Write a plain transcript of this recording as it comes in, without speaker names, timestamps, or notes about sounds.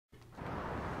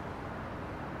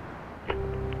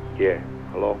Yeah,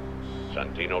 hello?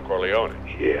 Santino Corleone.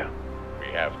 Yeah. We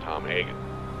have Tom Hagen.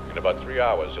 In about 3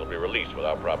 hours, he'll be released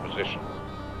without proposition.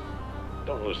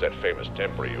 Don't lose that famous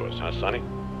temper of yours, huh, Sonny?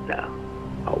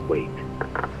 No, I'll wait.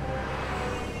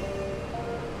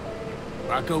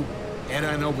 Rocco, head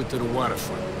on over to the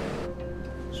waterfront.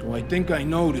 So I think I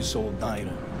know this old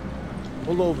diner.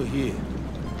 Pull over here.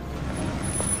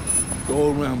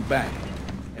 Go around back.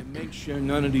 And make sure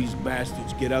none of these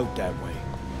bastards get out that way.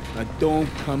 Now don't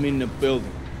come in the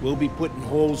building. We'll be putting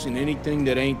holes in anything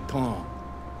that ain't Tom.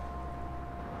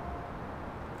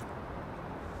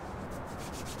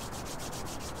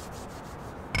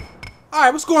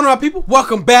 Alright, what's going on, people?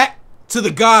 Welcome back to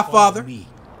The Godfather. Me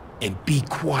and be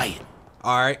quiet.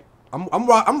 Alright, I'm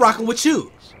rocking with you.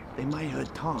 They might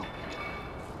hurt Tom.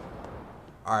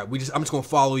 Alright, I'm just gonna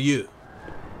follow you.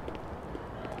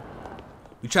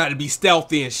 We try to be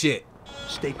stealthy and shit.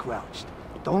 Stay crouched.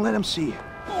 Don't let him see you.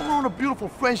 Don't ruin a beautiful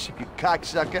friendship, you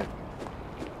cocksucker.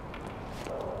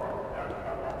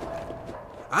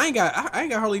 I ain't got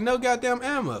hardly no goddamn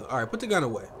ammo. Alright, put the gun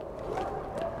away.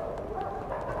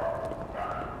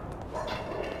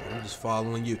 I'm just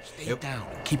following you. Stay down.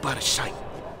 Keep out of sight.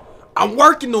 I'm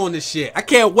working on this shit. I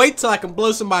can't wait till I can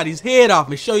blow somebody's head off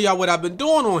and show y'all what I've been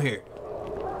doing on here.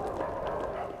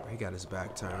 He got his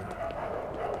back turned.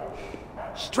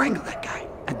 Strangle that guy,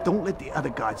 and don't let the other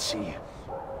guards see you.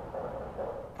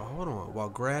 Oh, hold on. While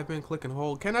grabbing, click and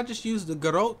hold. Can I just use the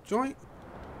garrote joint?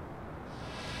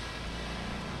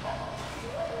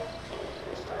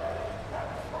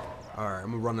 Alright,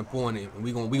 I'm gonna run up on him and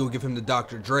we gonna give him the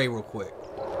Dr. Dre real quick.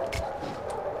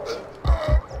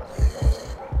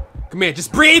 Come here,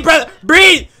 just breathe, brother!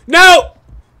 Breathe! No!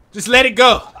 Just let it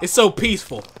go. It's so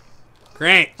peaceful.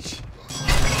 Crunch.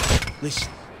 Listen,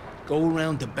 go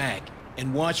around the back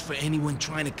and watch for anyone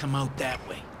trying to come out that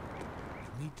way.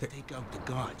 We need to take out the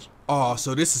guards. Oh,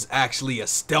 so this is actually a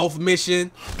stealth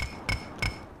mission?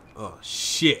 Oh,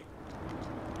 shit.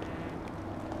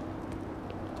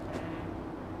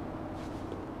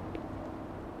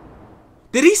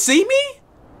 Did he see me?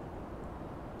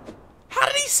 How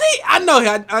did he see? I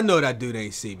know that dude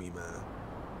ain't see me, man.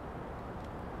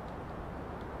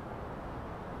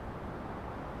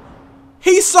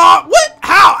 He saw what?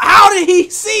 How did he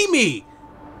see me?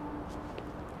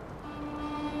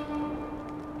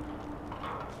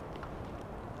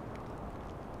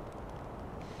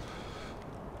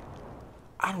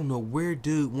 I don't know where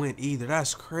dude went either.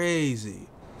 That's crazy.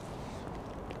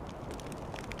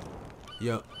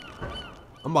 Yo,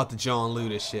 I'm about to John Lou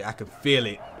this shit. I can feel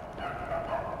it.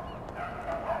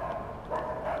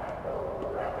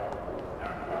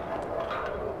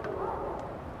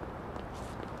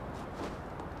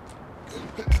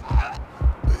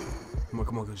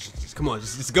 Come on,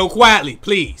 just go quietly,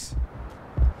 please.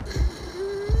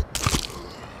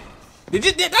 Did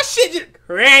that shit just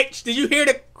crunch? Did you hear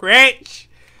the crunch?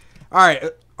 All right,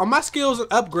 on my skills and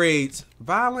upgrades,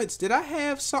 violence. Did I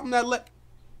have something that let?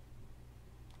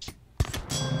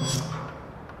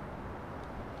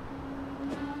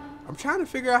 I'm trying to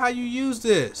figure out how you use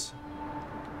this.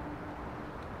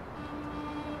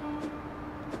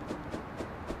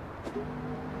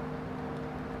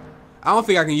 I don't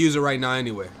think I can use it right now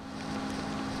anyway.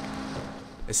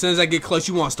 As soon as I get close,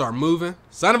 you want to start moving.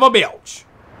 Son of a bitch.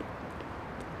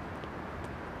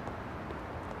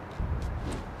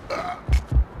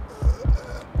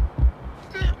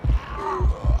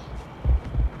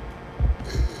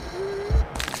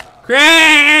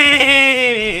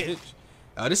 Crash!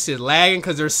 Oh, this shit lagging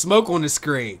because there's smoke on the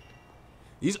screen.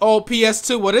 These old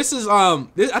PS2. Well, this is I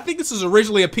think this is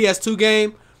originally a PS2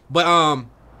 game, but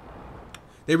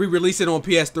they re-released it on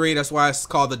PS3. That's why it's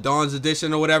called the Dawn's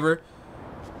Edition or whatever.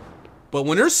 But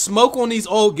when there's smoke on these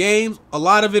old games, a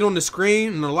lot of it on the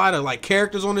screen and a lot of like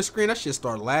characters on the screen, that shit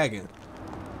start lagging.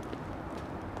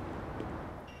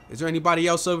 Is there anybody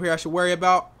else over here I should worry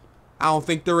about? I don't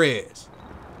think there is.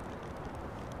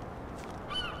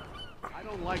 I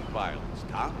don't like violence,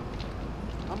 Tom.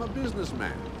 I'm a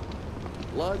businessman.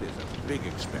 Blood is a big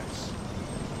expense.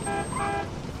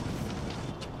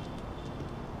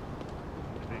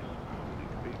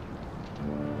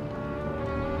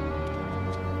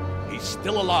 He's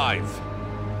still alive.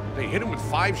 They hit him with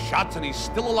 5 shots and he's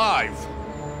still alive.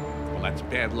 Well, that's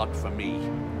bad luck for me.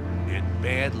 And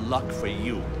bad luck for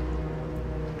you.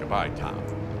 Goodbye, Tom.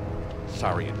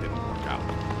 Sorry it didn't work out.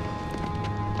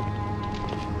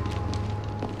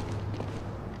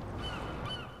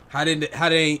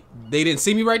 They didn't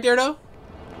see me right there though?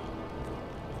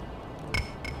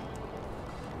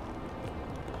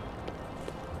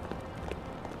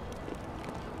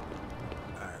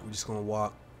 Alright, we're just gonna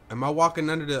walk. Am I walking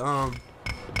under the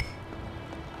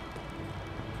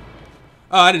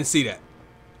Oh, I didn't see that.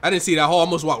 I didn't see that hole. I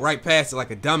almost walked right past it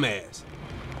like a dumbass.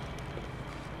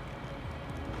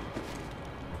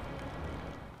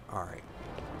 Alright.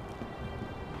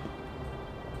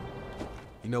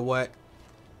 You know what?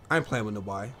 I ain't playing with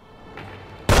nobody.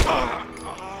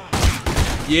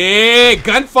 Yeah,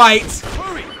 gunfights.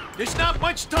 Hurry! There's not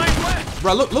much time left.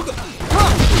 Bro, look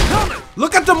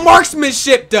at the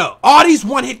marksmanship though. All these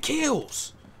one-hit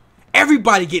kills.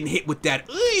 Everybody getting hit with that.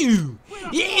 Ew.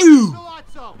 Ew.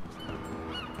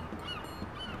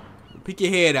 Peek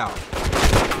your head out.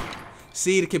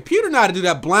 See, the computer know how to do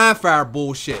that blind fire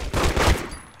bullshit.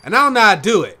 And I don't know how to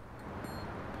do it.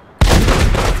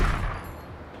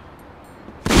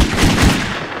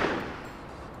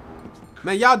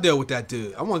 Man, y'all deal with that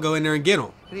dude. I want to go in there and get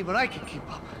him. Even I can keep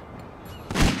up.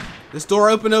 This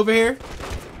door open over here?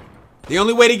 The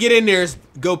only way to get in there is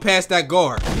go past that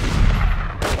guard.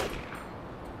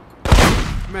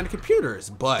 Man, the computer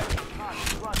is butt.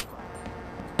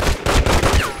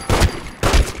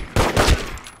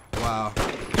 Wow.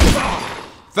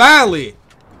 Finally!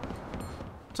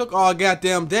 Took all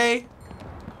goddamn day.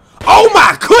 Oh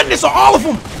my goodness, all of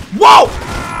them! Whoa!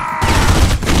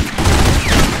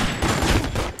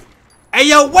 Hey,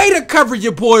 yo, way to cover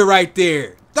your boy right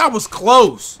there. That was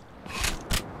close.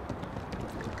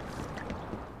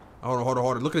 Hold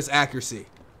on. Look at his accuracy.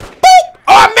 Boop! Oh,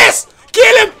 I missed!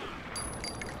 Kill him!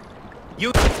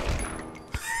 You.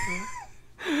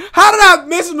 How did I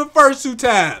miss him the first 2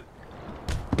 times?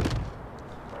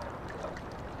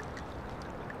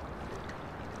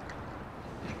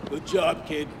 Good job,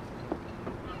 kid.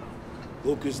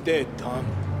 Luca's dead, Tom.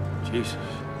 Jesus.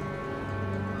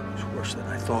 It's worse than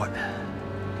I thought.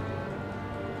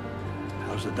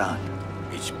 How's the Don?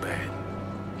 It's bad.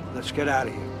 Let's get out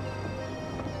of here.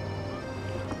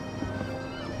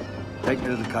 Take me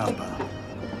to the compound.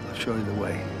 I'll show you the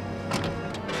way.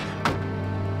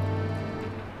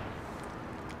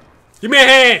 Give me a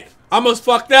hand. Almost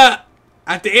fucked up.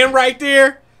 At the end right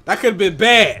there, that could have been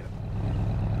bad.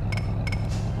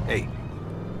 Hey,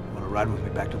 wanna ride with me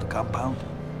back to the compound?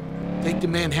 Take the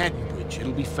Manhattan Bridge.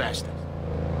 It'll be faster.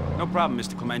 No problem,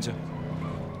 Mr. Clemenza.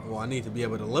 Well, I need to be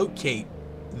able to locate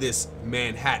this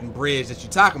Manhattan Bridge that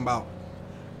you're talking about.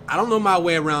 I don't know my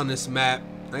way around this map.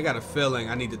 I got a feeling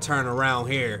I need to turn around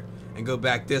here and go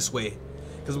back this way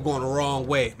because we're going the wrong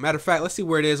way. Matter of fact, let's see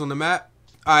where it is on the map.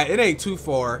 All right, it ain't too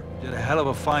far. Did a hell of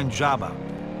a fine job out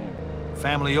there.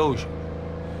 Family owes you.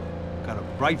 Got a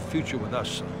bright future with us,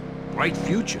 son. Bright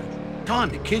future. Tom,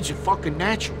 the kid's a fucking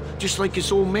natural, just like his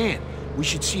old man. We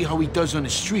should see how he does on the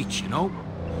streets, you know?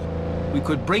 We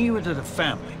could bring you into the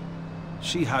family.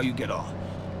 See how you get on.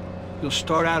 You'll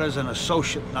start out as an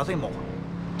associate, nothing more.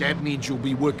 That means you'll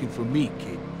be working for me,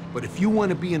 kid. But if you want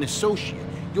to be an associate,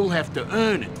 you'll have to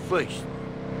earn it first.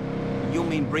 You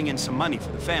mean bring in some money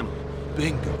for the family?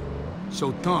 Bingo.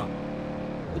 So, Tom,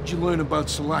 what'd you learn about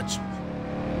Salazzo?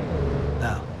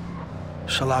 Now,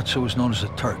 Salazzo is known as a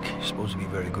Turk. He's supposed to be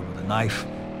very good with a knife,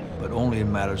 but only in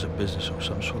matters of business or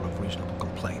some sort of reasonable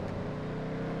complaint.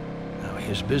 Now,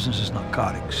 his business is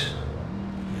narcotics.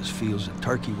 He has fields in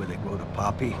Turkey where they grow the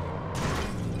poppy,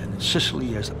 and in Sicily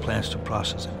he has the plans to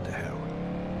process it into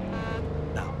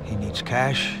heroin. Now, he needs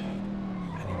cash,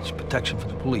 and he needs protection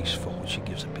from the police, for which he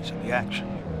gives a piece of the action.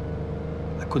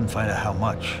 I couldn't find out how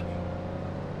much.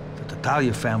 The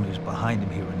Tattaglia family is behind him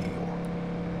here in New York.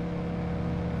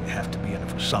 They have to be in it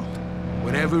for something.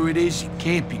 Whatever it is, it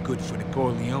can't be good for the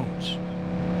Corleones.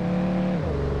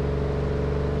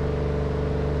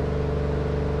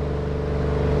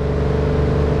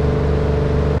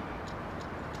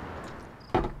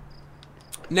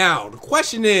 Now, the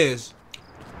question is,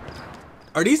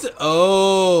 are these the,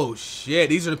 oh shit,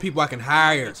 these are the people I can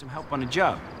hire. Need some help on the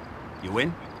job. You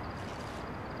in?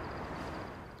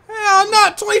 Hell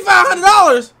not,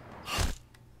 $2,500.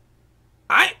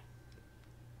 I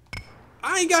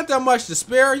ain't got that much to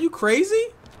spare. Are you crazy?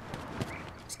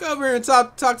 Let's go over here and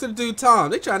talk to the dude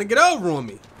Tom. They trying to get over on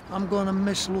me. I'm gonna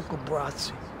miss Luca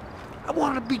Brasi. I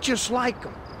want to be just like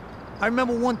him. I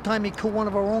remember one time he killed one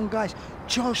of our own guys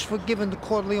just for giving the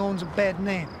Corleones a bad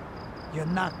name. You're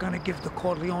not gonna give the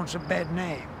Corleones a bad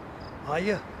name, are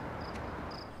you?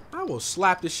 I will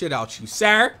slap the shit out you,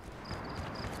 sir.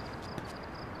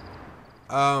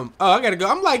 Oh, I gotta go.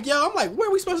 I'm like, where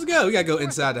are we supposed to go? We gotta go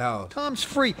inside the house. Tom's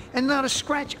free and not a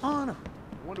scratch on him.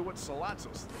 I wonder what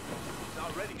Salazzo's thinking. He's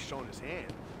already shown his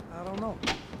hand. I don't know.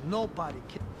 Nobody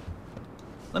can.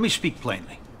 Let me speak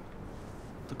plainly.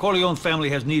 The Corleone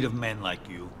family has need of men like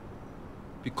you.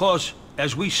 Because,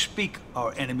 as we speak,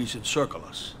 our enemies encircle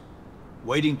us,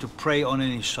 waiting to prey on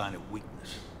any sign of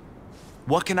weakness.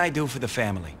 What can I do for the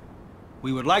family?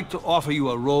 We would like to offer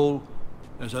you a role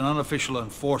as an unofficial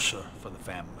enforcer for the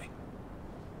family.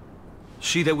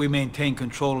 See that we maintain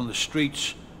control on the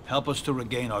streets, help us to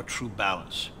regain our true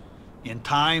balance. In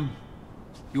time,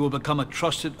 you will become a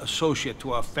trusted associate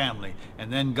to our family,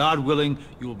 and then, God willing,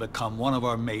 you will become one of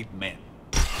our made men.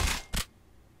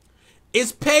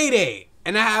 It's payday,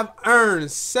 and I have earned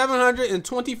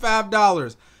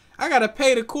 $725. I gotta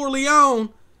pay the Corleone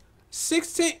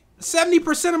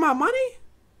 70% of my money?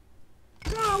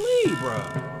 Golly, bro.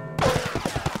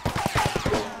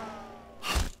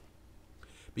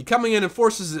 Becoming an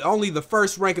enforcer is only the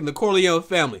first rank in the Corleone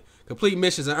family. Complete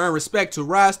missions and earn respect to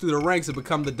rise through the ranks and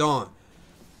become the Dawn.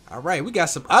 Alright, we got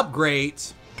some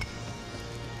upgrades.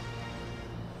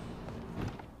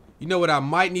 You know what I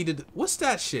might need to do? What's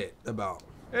that shit about?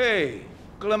 Hey,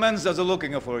 Clemenza's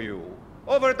looking for you.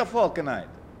 Over at the Falconite.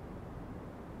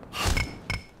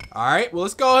 Alright, well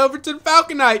let's go over to the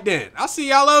Falconite then. I'll see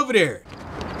y'all over there.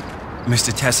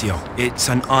 Mr. Tessio, it's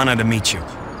an honor to meet you.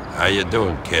 How you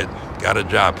doing, kid? Got a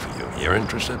job for you. You're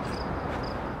interested?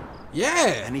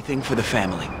 Yeah. Anything for the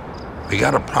family. We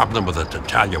got a problem with a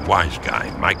Tattaglia wise guy,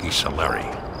 Mikey Saleri.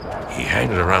 He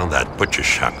hangs around that butcher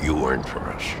shop you earned for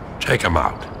us. Take him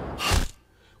out.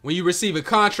 When you receive a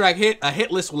contract hit, a hit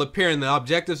list will appear in the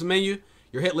objectives menu.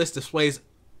 Your hit list displays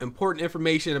important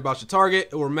information about your target.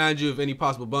 It will remind you of any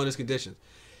possible bonus conditions.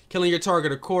 Killing your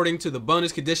target according to the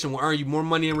bonus condition will earn you more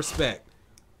money and respect.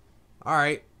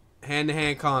 Alright.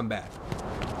 Hand-to-hand combat.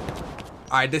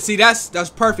 Alright, see that's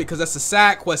perfect because that's a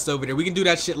side quest over there. We can do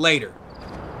that shit later.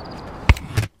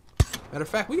 Matter of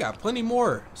fact, we got plenty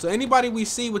more. So anybody we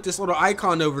see with this little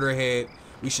icon over their head,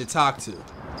 we should talk to.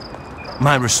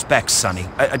 My respects, Sonny.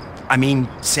 I mean,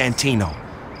 Santino.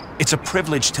 It's a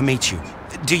privilege to meet you.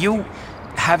 Do you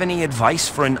have any advice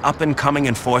for an up-and-coming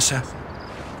enforcer?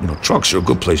 You know, trucks are a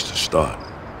good place to start.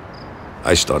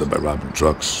 I started by robbing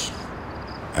trucks.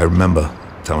 I remember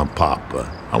telling Pop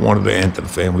I wanted to enter the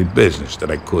family business, that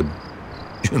I could,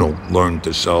 you know, learn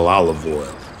to sell olive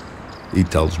oil. He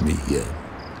tells me,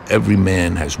 every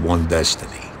man has one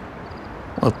destiny.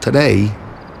 Well, today,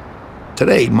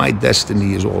 my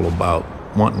destiny is all about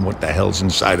wanting what the hell's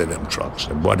inside of them trucks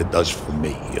and what it does for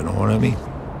me, you know what I mean?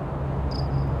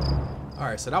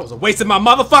 Alright, so that was a waste of my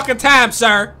motherfucking time,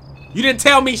 sir. You didn't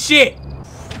tell me shit.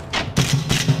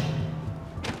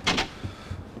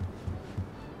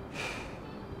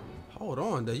 Hold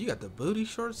on, though. You got the booty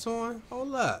shorts on?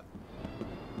 Hold up.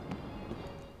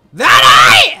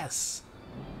 That ass!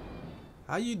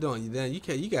 How you doing?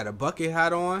 You got a bucket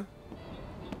hat on? You know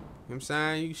what I'm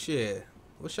saying? You shit.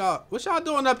 What y'all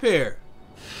doing up here?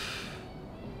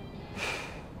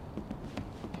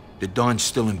 The Dawn's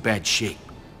still in bad shape.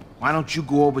 Why don't you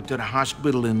go over to the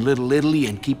hospital in Little Italy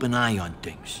and keep an eye on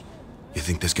things? You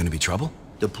think there's gonna be trouble?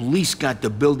 The police got the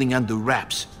building under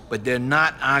wraps, but they're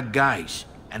not our guys,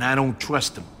 and I don't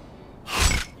trust them.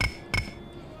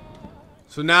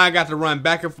 So now I got to run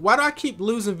back and forth. Why do I keep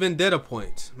losing vendetta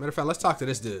points? Matter of fact, let's talk to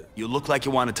this dude. You look like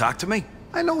you want to talk to me.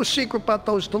 I know a secret about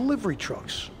those delivery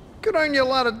trucks. Could earn you a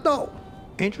lot of dough.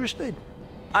 Interested?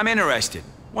 I'm interested.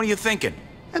 What are you thinking?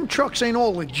 Them trucks ain't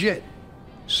all legit.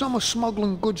 Some are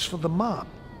smuggling goods for the mob.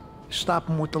 Stop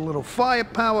them with a little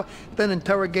firepower, then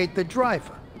interrogate the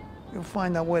driver. You'll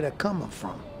find out where they're coming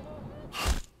from.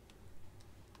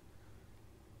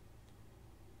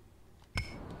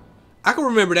 I can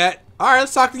remember that. Alright,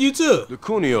 let's talk to you too. The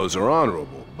Cunios are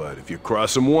honorable, but if you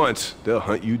cross them once, they'll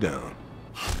hunt you down.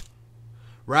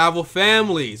 Rival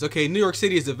families. Okay, New York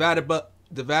City is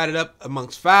divided up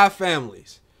amongst 5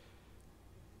 families.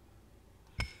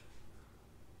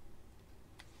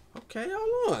 Okay,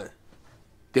 hold on.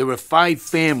 There are 5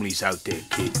 families out there,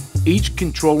 kid, each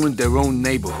controlling their own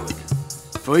neighborhood.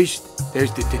 First,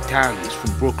 there's the Tattaglias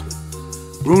from Brooklyn.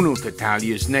 Bruno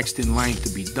Tattaglia is next in line to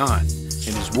be Don,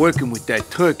 and is working with that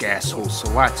Turk asshole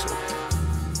Salazzo.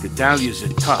 Tattaglias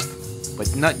are tough,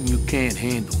 but nothing you can't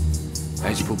handle.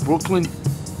 As for Brooklyn,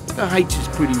 the Heights is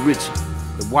pretty ritzy,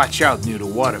 but watch out near the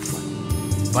waterfront.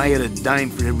 If I had a dime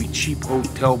for every cheap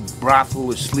hotel, brothel,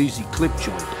 or sleazy clip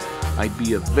joint, I'd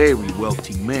be a very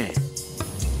wealthy man.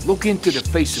 Look into the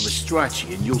face of a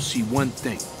Strachey and you'll see one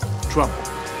thing: trouble.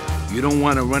 You don't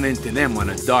want to run into them on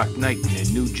a dark night in their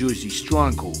New Jersey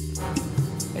stronghold.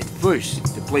 At first,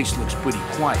 the place looks pretty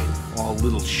quiet, all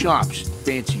little shops and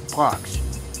fancy parks.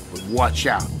 But watch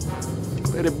out.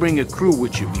 Better bring a crew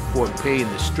with you before paying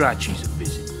the Stracheys a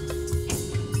visit.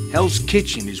 Hell's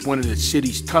Kitchen is one of the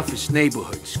city's toughest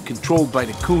neighborhoods, controlled by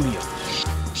the Cunios.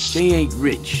 They ain't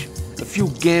rich. A few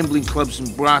gambling clubs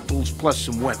and brothels, plus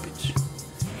some weapons.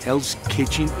 Hell's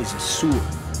Kitchen is a sewer,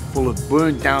 full of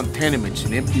burned-down tenements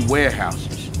and empty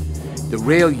warehouses. The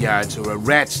rail yards are a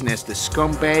rat's nest of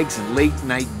scumbags and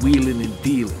late-night wheeling and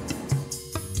dealing.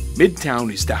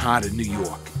 Midtown is the heart of New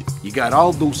York. You got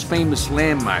all those famous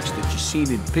landmarks that you've seen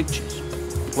in pictures,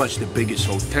 plus the biggest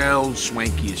hotels,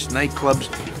 swankiest nightclubs,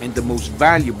 and the most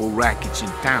valuable rackets in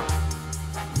town.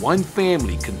 One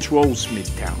family controls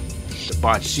Midtown, the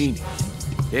Barzinis.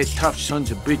 They're tough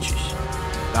sons of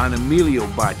bitches. Don Emilio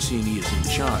Barzini is in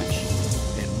charge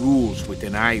and rules with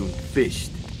an iron fist.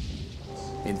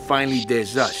 And finally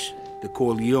there's us, the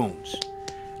Corleones.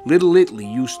 Little Italy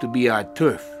used to be our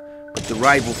turf, but the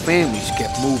rival families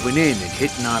kept moving in and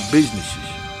hitting our businesses.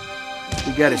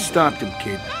 We gotta stop them,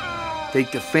 kid.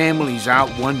 Take the families out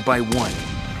one by one.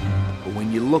 But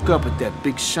when you look up at that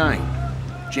big sign,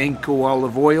 Janko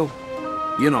Olive Oil,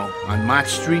 you know, on Mott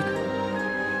Street,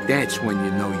 that's when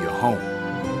you know you're home.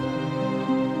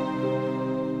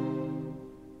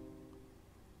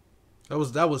 That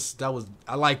was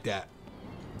I like that.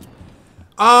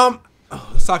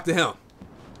 Let's talk to him.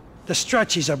 The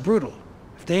Strachys are brutal.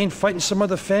 If they ain't fighting some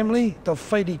other family, they'll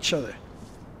fight each other.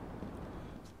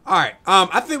 Alright,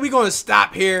 I think we're gonna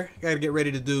stop here. Gotta get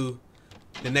ready to do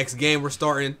the next game we're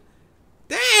starting.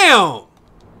 Damn!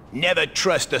 Never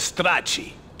trust a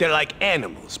Strachey. They're like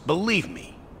animals, believe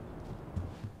me.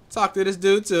 Talk to this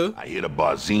dude too. I hear the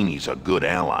Barzinis are good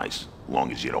allies, as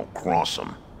long as you don't cross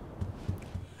them.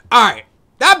 Alright,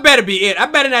 that better be it. I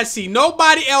better not see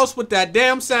nobody else with that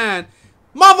damn sign.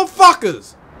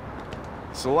 Motherfuckers!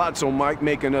 Salazzo might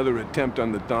make another attempt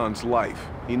on the Don's life.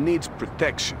 He needs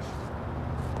protection.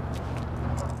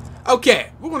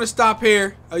 Okay, we're gonna stop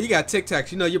here. Oh, you got Tic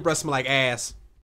Tacs. You know your breath smell like ass.